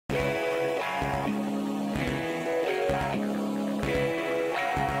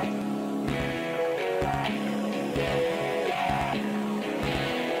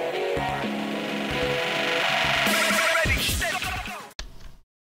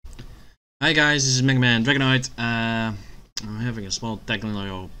Hi guys, this is MegaDragonoid. I'm having a small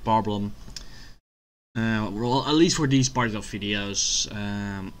technical problem. Well, at least for these parts of videos.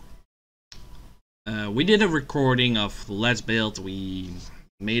 We did a recording of Let's Build. We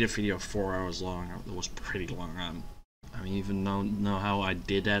made a video 4 hours long. It was pretty long. I don't even know how I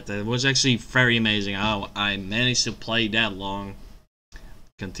did that. It was actually very amazing how I managed to play that long.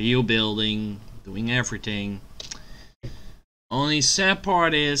 Continue building, doing everything. Only sad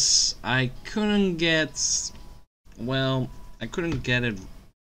part is I couldn't get my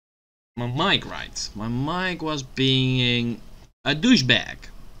mic right. My mic was being a douchebag.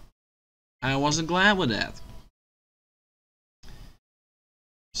 I wasn't glad with that.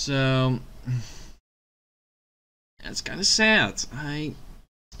 So it's kind of sad.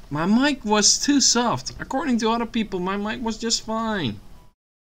 My mic was too soft. According to other people, my mic was just fine.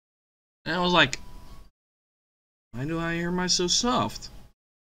 And I was like, why do I hear myself so soft?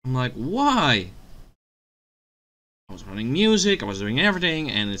 I'm like, why? I was running music, I was doing everything,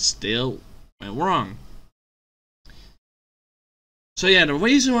 and it still went wrong. So yeah, the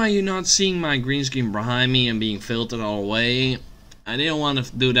reason why you're not seeing my green screen behind me and being filtered all the way, I didn't want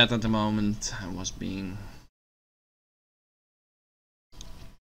to do that at the moment. I was being...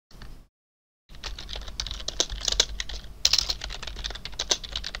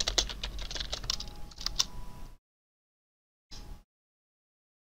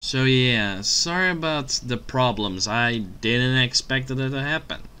 So yeah, sorry about the problems. I didn't expect it to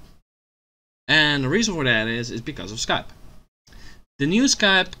happen. And the reason for that is because of Skype. The new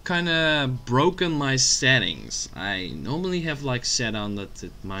Skype kinda broken my settings. I normally have like set on that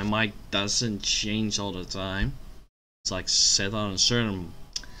my mic doesn't change all the time. It's like set on a certain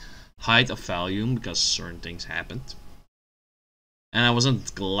height of volume because certain things happened. And I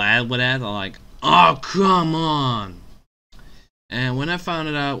wasn't glad with that. I'm like, oh come on! And when I found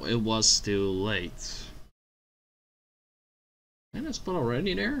it out, it was too late. And it's put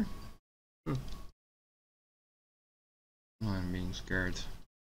already there? Oh, I'm being scared.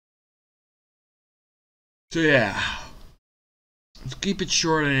 So yeah. To keep it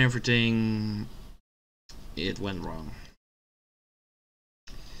short and everything, it went wrong.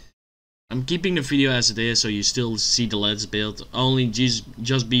 I'm keeping the video as it is so you still see the Let's Build. Only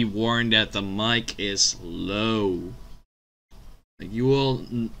just be warned that the mic is low. You will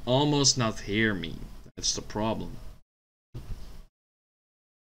almost not hear me. That's the problem.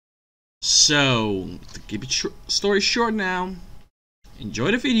 So, to keep it story short now,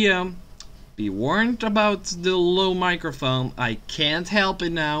 enjoy the video. Be warned about the low microphone. I can't help it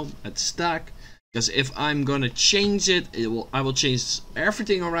now. It's stuck. Because if I'm gonna change it, I will change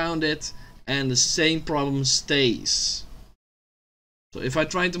everything around it, and the same problem stays. So if I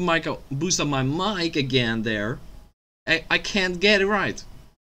try to boost up my mic again there, I can't get it right.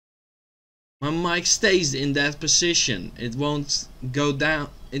 My mic stays in that position. It won't go down.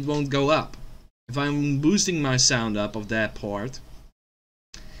 It won't go up. If I'm boosting my sound up of that part,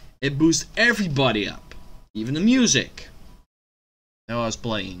 it boosts everybody up. Even the music that I was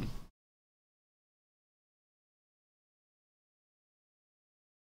playing.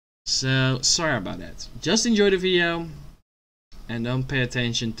 So, sorry about that. Just enjoy the video. And don't pay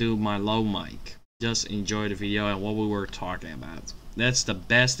attention to my low mic. Just enjoy the video and what we were talking about. That's the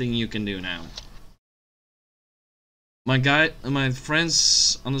best thing you can do now. My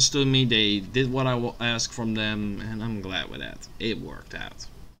friends understood me. They did what I asked from them, and I'm glad with that. It worked out.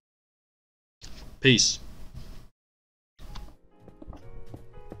 Peace.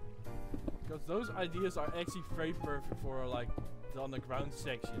 Because those ideas are actually very perfect for like the underground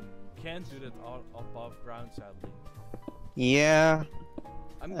section. Can't do that above ground, sadly. Yeah.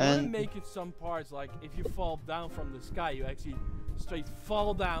 I'm gonna make it some parts like if you fall down from the sky, you actually straight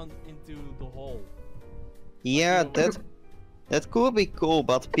fall down into the hole. Yeah, that could be cool,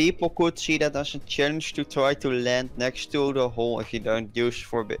 but people could see that as a challenge to try to land next to the hole if you don't use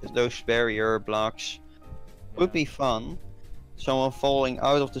those barrier blocks. Would be fun. Someone falling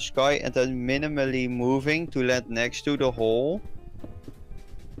out of the sky and then minimally moving to land next to the hole.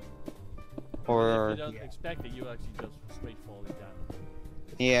 Or if you don't expect it, you actually just straight falling down.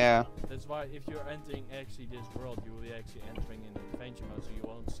 Yeah. That's why if you're entering actually this world, you will be actually entering in adventure mode, so you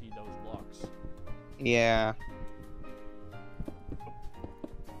won't see those blocks. Yeah.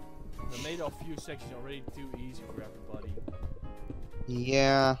 They made a few sections already too easy for everybody.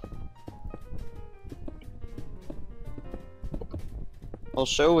 Yeah.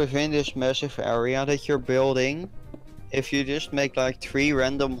 Also within this massive area that you're building, if you just make like 3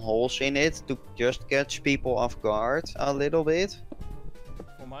 random holes in it to just catch people off guard a little bit.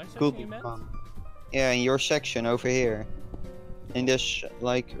 For my section, Could be you meant? fun. Yeah, in your section over here. in this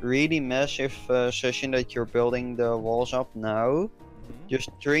like really massive session that you're building the walls up now, just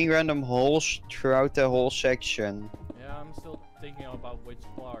 3 random holes throughout the whole section. Yeah, I'm still thinking about which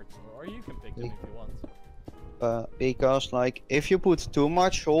parts, or you can pick them if you want. Because like if you put too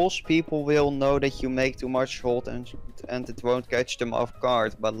much holes, people will know that you make too much holes and it won't catch them off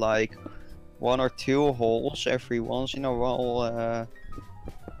guard. But like 1 or 2 holes every once in a while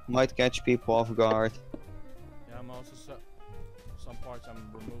might catch people off guard. Yeah, I'm also some parts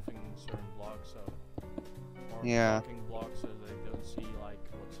I'm removing certain blocks, so or blocking blocks so they don't see like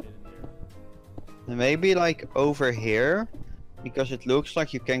what's hidden there. Maybe like over here, because it looks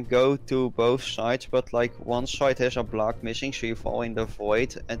like you can go to both sides, but like one side has a block missing, so you fall in the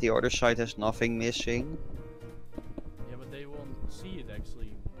void, and the other side has nothing missing. Yeah, but they won't see it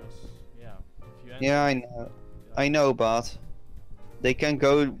actually, because if you Yeah, I know. I know, but they can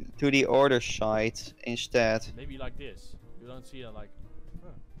go to the other side instead. Maybe like this. You don't see it like,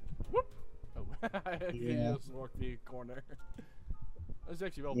 whoop. Oh, I just walked the corner. It's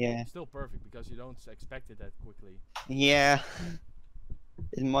actually still perfect because you don't expect it that quickly. Yeah.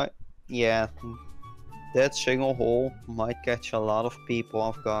 It might. Yeah. That single hole might catch a lot of people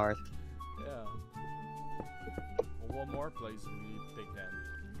off guard. Yeah. Well, one more place we pick then.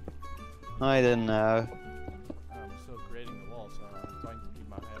 I don't know. I'm still creating the wall, so I'm trying to keep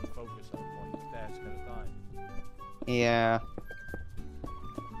my head focused on one task at a time. Yeah.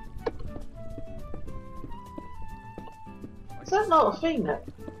 Is that not a thing that?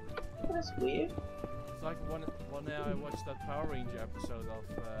 That's weird. It's like when I watched that Power Ranger episode of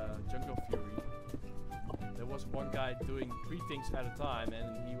Jungle Fury. There was one guy doing 3 things at a time,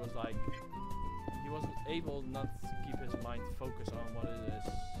 and he was like, he wasn't able not to keep his mind focused on what it is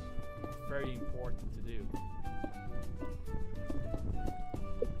very important to do.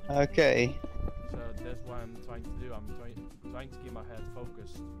 Okay. So that's what I'm trying to do. I'm trying to keep my head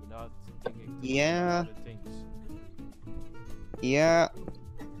focused without thinking too much Yeah. about other things. Yeah.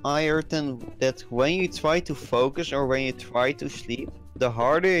 I heard that when you try to focus or when you try to sleep, the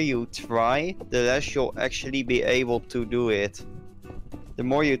harder you try, the less you'll actually be able to do it. The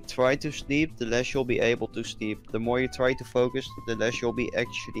more you try to sleep, the less you'll be able to sleep. The more you try to focus, the less you'll be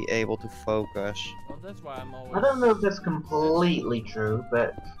actually able to focus. Well, that's why I'm always. I don't know if that's completely true,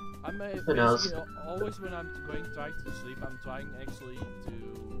 but I'm who knows? basically always when I'm trying to sleep, I'm trying actually to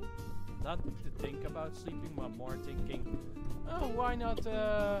not to think about sleeping, but more thinking, oh, why not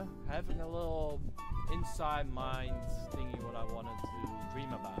having a little inside mind thinking what I wanted to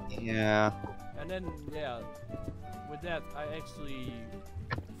dream about. Yeah. And then with that I actually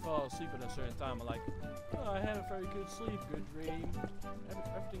fall asleep at a certain time. I'm like, oh, I had a very good sleep, good dream,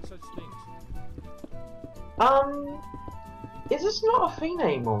 everything such things. Is this not a thing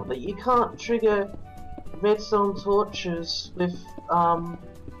anymore that you can't trigger redstone torches with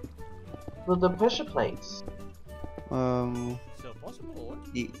the pressure plates? Still possible, or?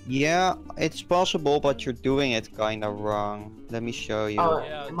 Yeah, it's possible, but you're doing it kinda wrong. Let me show you. Oh,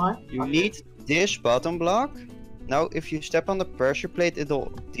 Yeah. am I? You need this bottom block. Now, if you step on the pressure plate,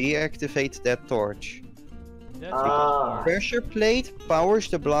 it'll deactivate that torch. That's Ah. Pressure plate powers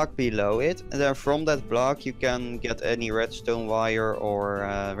the block below it, and then from that block you can get any redstone wire or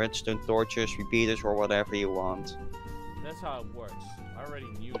redstone torches, repeaters, or whatever you want. That's how it works. I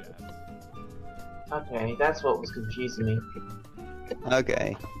already knew that. Okay, that's what was confusing me.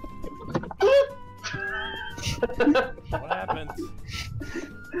 Okay. What happened?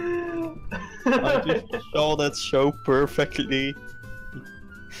 I just saw that so perfectly.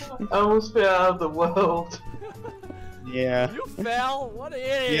 I almost fell out of the world. Yeah. You fell? What an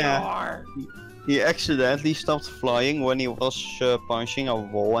idiot Yeah. you are! He accidentally stopped flying when he was punching a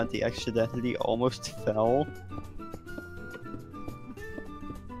wall, and he accidentally almost fell.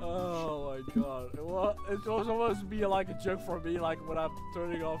 Oh my god. It was almost be like a joke for me, like when I'm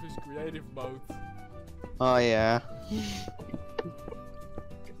turning off his creative mode. Oh yeah.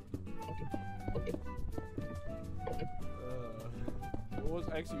 It was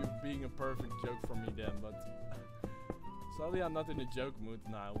actually being a perfect joke for me then, but sadly I'm not in a joke mood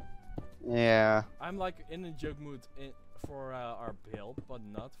now. Yeah. I'm like in a joke mood for our build, but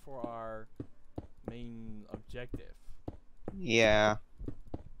not for our main objective. Yeah.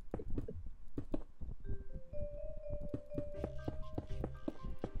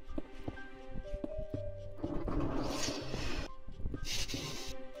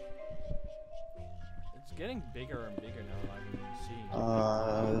 It's getting bigger and bigger now, I can see.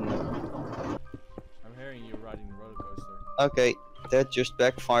 I'm hearing you riding the roller coaster. Okay, that just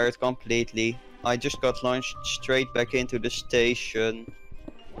backfired completely. I just got launched straight back into the station.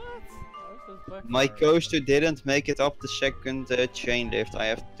 What? How is that stuck? My or- coaster didn't make it up the second chain lift. I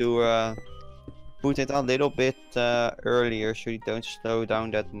have to put it a little bit earlier so you don't slow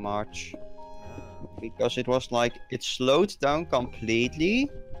down that much. Ah. Because it was like, it slowed down completely.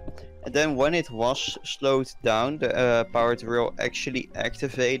 And then when it was slowed down, the powered rail actually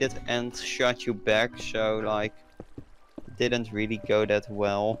activated and shot you back. So like, it didn't really go that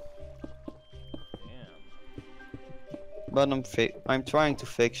well. Damn. But I'm trying to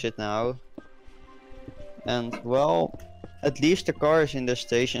fix it now. And well, at least the car is in the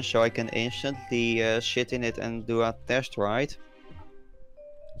station so I can instantly sit in it and do a test ride.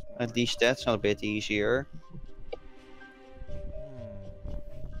 At least that's a bit easier.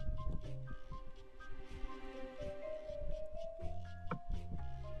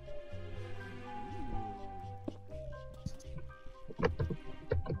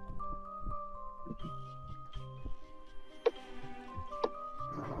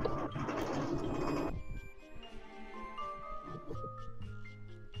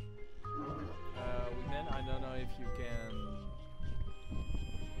 Then I don't know if you can.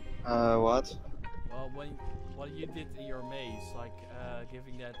 What? Well, what you did in your maze, like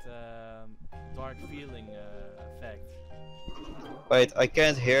giving that dark feeling effect. Wait, I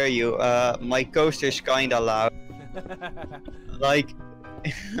can't hear you. My coaster's kinda loud. Like,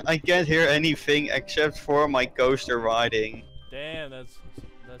 I can't hear anything except for my coaster riding. Damn, that's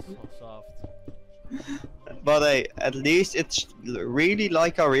so soft. But hey, at least it's really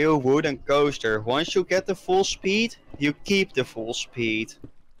like a real wooden coaster. Once you get the full speed, you keep the full speed.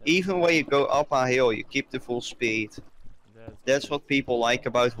 Even when you go up a hill, you keep the full speed. That's what people like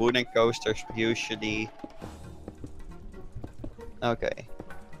about wooden coasters usually. Okay.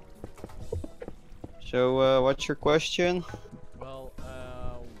 So, what's your question? Well,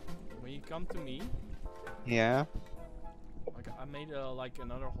 when you come to me, Yeah. like I made like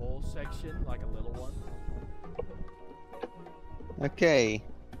another whole section, like a little one. Okay.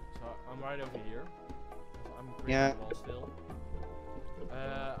 So I'm right over here. I'm creating Yeah. the wall still.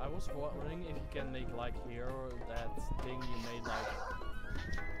 I was wondering if you can make like here that thing you made like.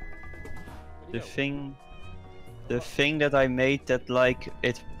 Where'd The you go? thing that I made that like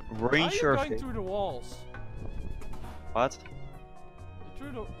it Why are ruins you your going thing. through the walls? What?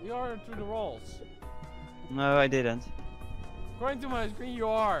 You are through the walls. No, I didn't. According to my screen, you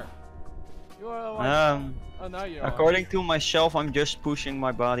are. You are like. Oh, now you are. According to myself, I'm just pushing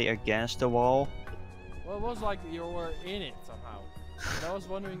my body against the wall. Well, it was like you were in it somehow. And I was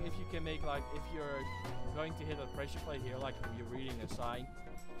wondering if you can make like if you're going to hit a pressure plate here, like you're reading a sign.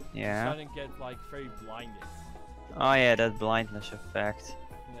 Yeah. Suddenly get like very blinded. Oh yeah, that blindness effect.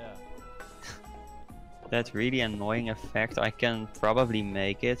 Yeah. That really annoying effect. I can probably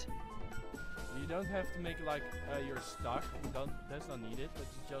make it. You don't have to make it like you're stuck. You don't. That's not needed. But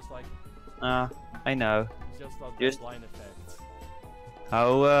it's just like I know. it's just like Just- that blind effect.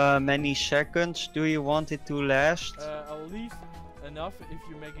 How many seconds do you want it to last? At least enough if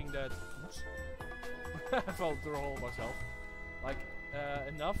you're making that. Oops. I fell through a hole myself. Like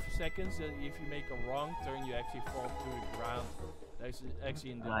enough seconds that if you make a wrong turn, you actually fall to the ground. That's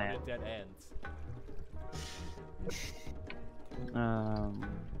actually in the yeah. dead end.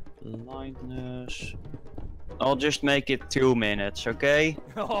 Blindness. I'll just make it 2 minutes, okay?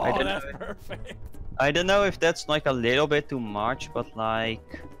 Oh, don't that's know. perfect. I don't know if that's like a little bit too much, but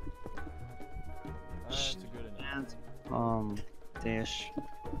like That's good enough. this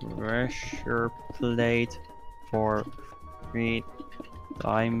pressure plate for 3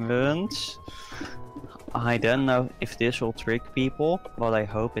 diamonds. I don't know if this will trick people, but I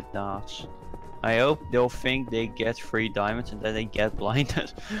hope it does. I hope they'll think they get 3 diamonds and then they get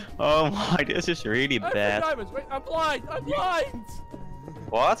blinded. Oh my, this is really I have bad. 3 diamonds. Wait, I'm blind. I'm blind.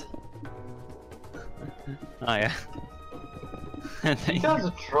 What? Oh yeah. And then You guys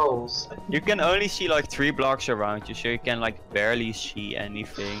are trolls. you can only see like 3 blocks around you, so you can like barely see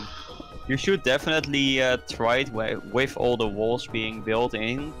anything. You should definitely try it with all the walls being built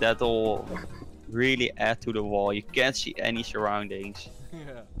in. That'll really add to the wall. You can't see any surroundings.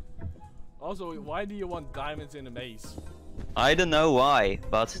 Yeah. Also, why do you want diamonds in a maze? I don't know why,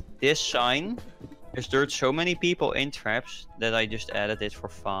 but this sign has lured so many people in traps that I just added it for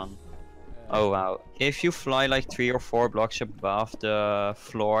fun. Oh wow. If you fly like 3 or 4 blocks above the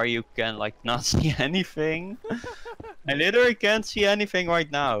floor, you can like not see anything. I literally can't see anything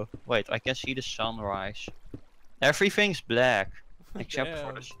right now. Wait, I can see the sunrise. Everything's black. Except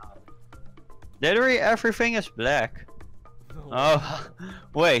for the Damn. sun. Literally everything is black. Oh,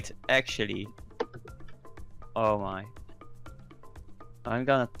 wait, actually. Oh my. I'm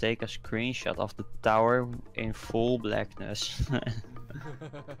gonna take a screenshot of the tower in full blackness.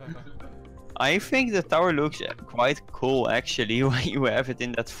 I think the tower looks quite cool actually when you have it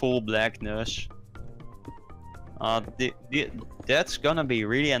in that full blackness. That's gonna be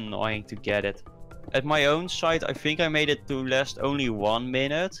really annoying to get it. At my own site, I think I made it to last only 1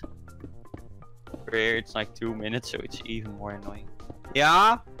 minute. Here it's like 2 minutes, so it's even more annoying.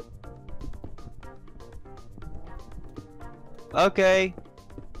 Yeah? Okay.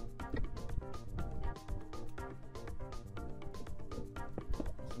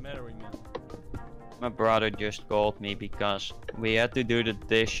 What's the matter with me? My brother just called me because we had to do the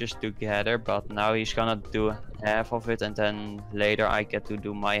dishes together, but now he's gonna do half of it and then later I get to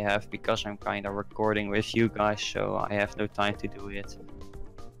do my half because I'm kinda recording with you guys, so I have no time to do it.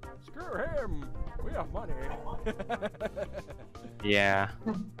 Screw him! We have money! Yeah.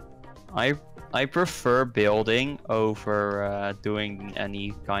 I prefer building over doing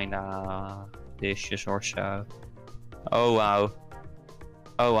any kinda dishes or so. Oh wow.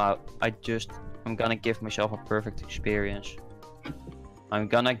 Oh wow. I'm gonna give myself a perfect experience. I'm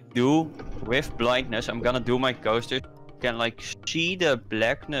gonna do, with blindness, I'm gonna do my coaster. You can like see the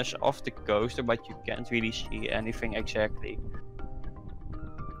blackness of the coaster, but you can't really see anything exactly. Okay.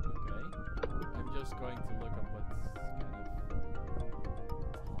 I'm just going to look up what's kind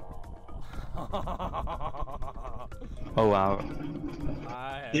of... Oh wow.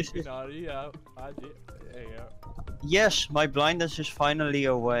 I This have is- no idea. I did. There you go. Yes, my blindness is finally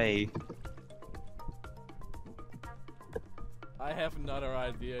away. I have another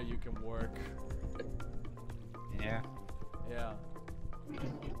idea you can work. Yeah. Yeah.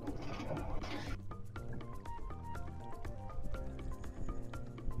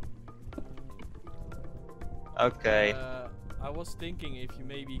 Okay. I was thinking if you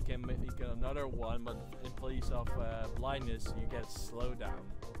maybe can make another one, but in place of blindness, you get slowdown.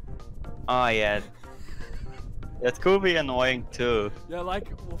 Oh yeah. That could be annoying too. Yeah, like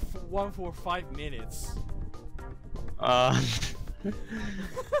one for 5 minutes.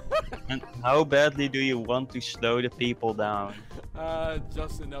 And how badly do you want to slow the people down?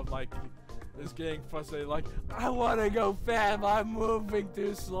 Just enough, like, it's getting frustrated, like, I wanna go fast, I'm moving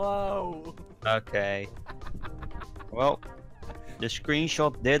too slow. Okay. Well, the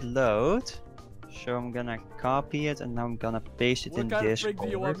screenshot did load, so I'm gonna copy it and now I'm gonna paste it What in kind of Discord. freak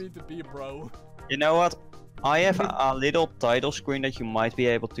do you want me to be, bro? You know what? I have a little title screen that you might be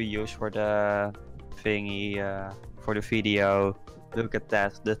able to use for the thingy, for the video. Look at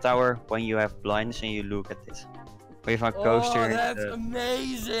that. The tower when you have blindness and you look at it. With a coaster. Oh, that's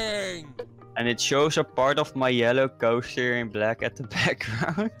amazing! And it shows a part of my yellow coaster in black at the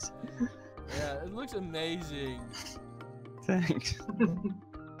background. Yeah, it looks amazing. Thanks.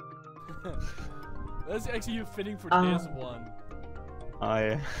 That's actually fitting for this one. Oh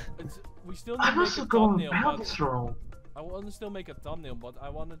yeah. We still need I to must make a have gone thumbnail, about but this wrong. I want to still make a thumbnail, but I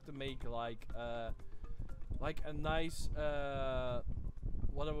wanted to make like a nice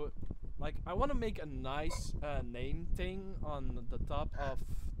what I would like. I want to make a nice name thing on the top of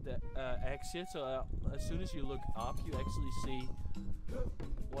the exit, so as soon as you look up, you actually see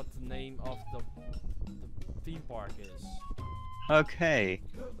what the name of the theme park is. Okay.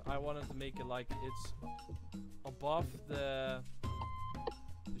 I wanted to make it like it's above the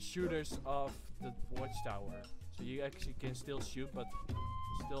shooters of the watchtower, so you actually can still shoot, but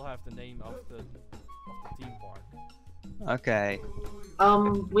still have the name of the theme park. Okay.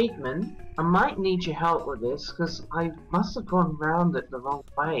 Weakman, I might need your help with this because I must have gone round it the wrong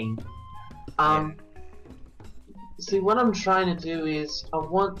way. See, what I'm trying to do is I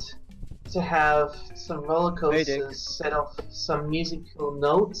want to have some roller coasters set off some musical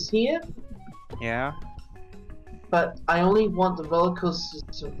notes here, Yeah. but I only want the roller coasters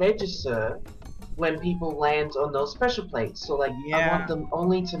to register when people land on those pressure plates. So, like, I want them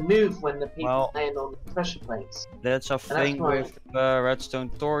only to move when the people land on the pressure plates. That's a thing with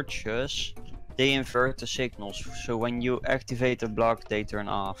redstone torches. They invert the signals, so when you activate the block, they turn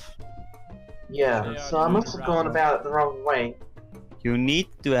off. Yeah, so I must have gone about it the wrong way. You need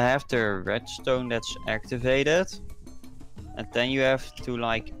to have the redstone that's activated, and then you have to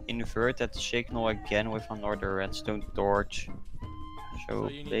like invert that signal again with another redstone torch. So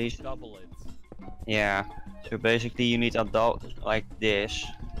you need to double it. Yeah, so basically you need a like this.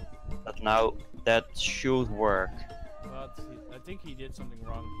 But now that should work. But I think he did something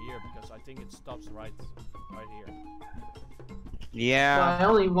wrong here, because I think it stops right here. Yeah. So I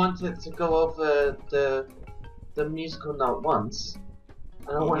only wanted to go over the musical note once.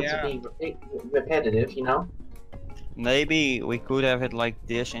 I don't want it to be repetitive, you know? Maybe we could have it like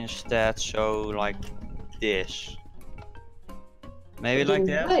this instead, so like this. Maybe like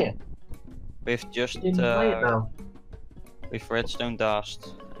that? With just with redstone dust.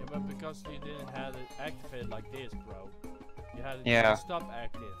 Yeah, but because you didn't have it activated like this, bro. You had Yeah. it stop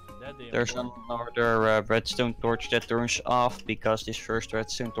active. That didn't There's work. another redstone torch that turns off because this first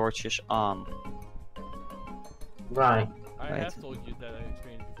redstone torch is on. Right. I Right. have told you that I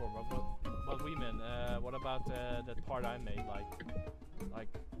experienced before, but women, what about that part I made, like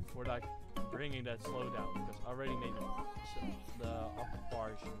for like bringing that slowdown? Because I already made the upper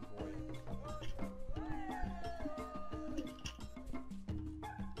portion for you.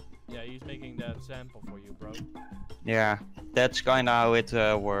 Yeah, he's making that sample for you, bro. Yeah, that's kinda how it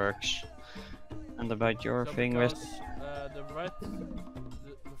works. And about your So thing because, with...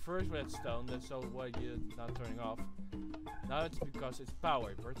 the first redstone, that's so why you're not turning off. Now it's because it's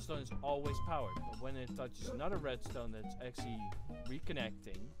powered. Redstone is always powered, but when it touches another redstone that's actually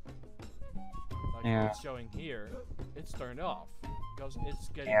reconnecting, like Yeah. it's showing here, it's turned off because it's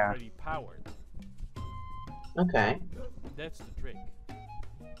getting Yeah. already powered. Okay. That's the trick.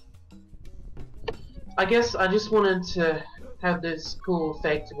 I guess I just wanted to have this cool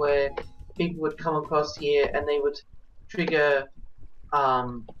effect where people would come across here and they would trigger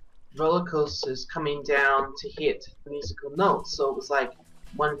roller coasters coming down to hit musical notes. So it was like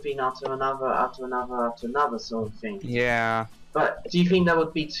one thing after another, after another, after another sort of thing. Yeah, But do you think that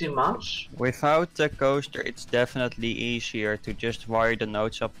would be too much? without the coaster it's definitely easier to just wire the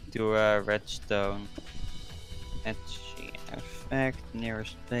nodes up to redstone. Let's see, effect,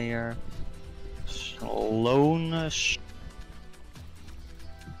 nearest player, slowness.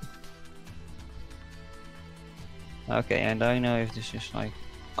 Okay, and I know if this is like...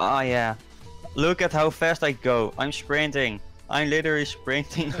 Ah yeah, look at how fast I go. I'm sprinting. I'm literally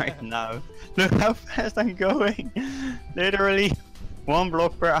sprinting right now. Look how fast I'm going. Literally 1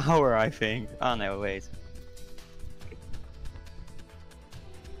 block per hour, I think. Oh no, wait.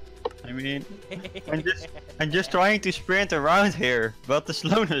 I mean, I'm just trying to sprint around here, but the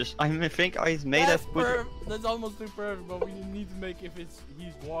slowness, I think I made That's that. That's almost too perfect, but we need to make if he's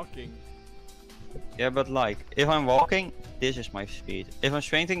walking. Yeah, but like, if I'm walking, this is my speed. If I'm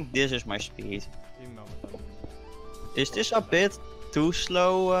sprinting, this is my speed. Even though Is this a bit too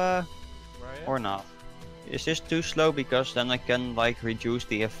slow, Right? or not? Is this too slow because then I can like reduce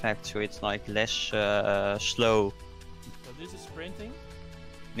the effect so it's like less slow? So this is sprinting.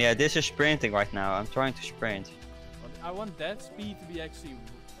 Yeah, this is sprinting right now. I'm trying to sprint. But I want that speed to be actually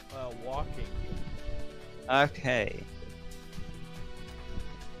walking. Okay.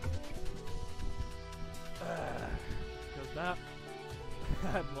 Because now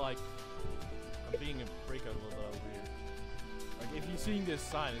I'm being a prick a little bit over here. Like if you're seeing this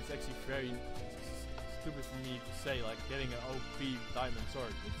sign, it's actually very stupid for me to say like getting an OP diamond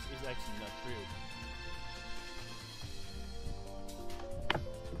sword. It's actually not true.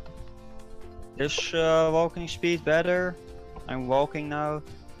 Is walking speed better? I'm walking now.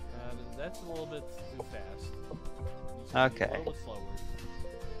 That's a little bit too fast. Needs to be Okay. A little bit slower.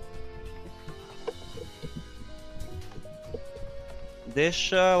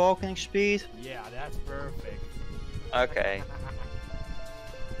 This walking speed? Yeah, that's perfect. Okay.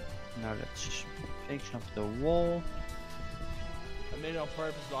 Now let's fix up the wall. I made it on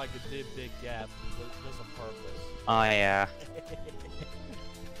purpose like a big gap, just on purpose. Oh yeah.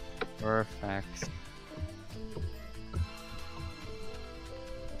 Perfect.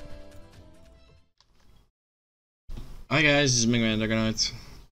 Hi guys, this is MegaDragonoid.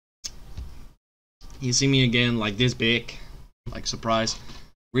 You see me again like this big, like surprise.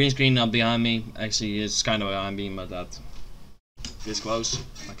 Green screen not behind me. Actually, it's kind of behind me, but that this close,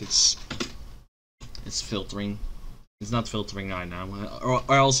 like it's filtering. It's not filtering right now,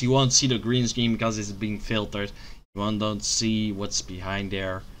 or else you won't see the green screen because it's being filtered. You don't see what's behind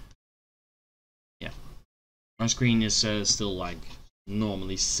there. Yeah, my screen is still like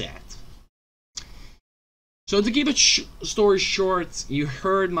normally set. So to keep it story short, you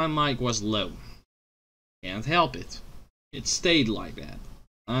heard my mic was low. Can't help it. It stayed like that.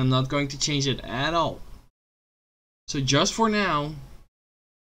 I'm not going to change it at all. So just for now,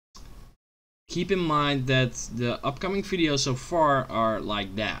 keep in mind that the upcoming videos so far are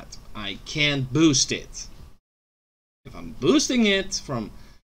like that. I can't boost it. If I'm boosting it from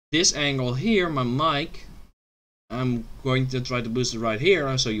this angle here, my mic, I'm going to try to boost it right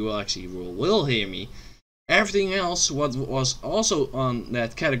here so you will actually will hear me. Everything else, what was also on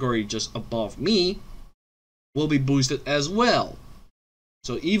that category just above me, will be boosted as well.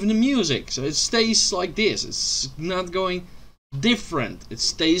 So even the music, so it stays like this. It's not going different. It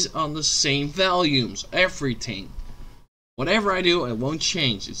stays on the same volumes, everything. Whatever I do, it won't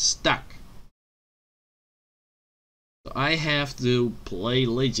change. It's stuck. So I have to play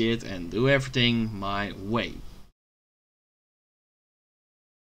legit and do everything my way.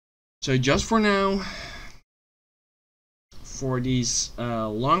 So just for now, for these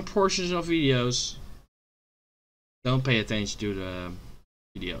long portions of videos, don't pay attention to the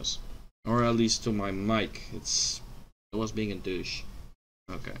videos, or at least to my mic. It was being a douche.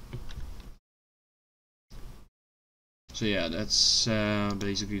 Okay. So yeah, that's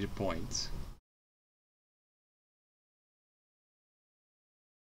basically the point.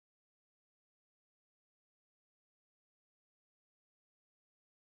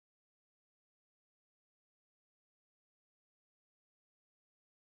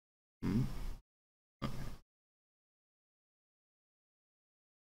 Okay.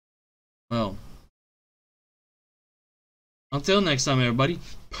 Well, until next time, everybody.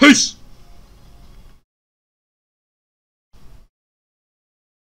 Peace!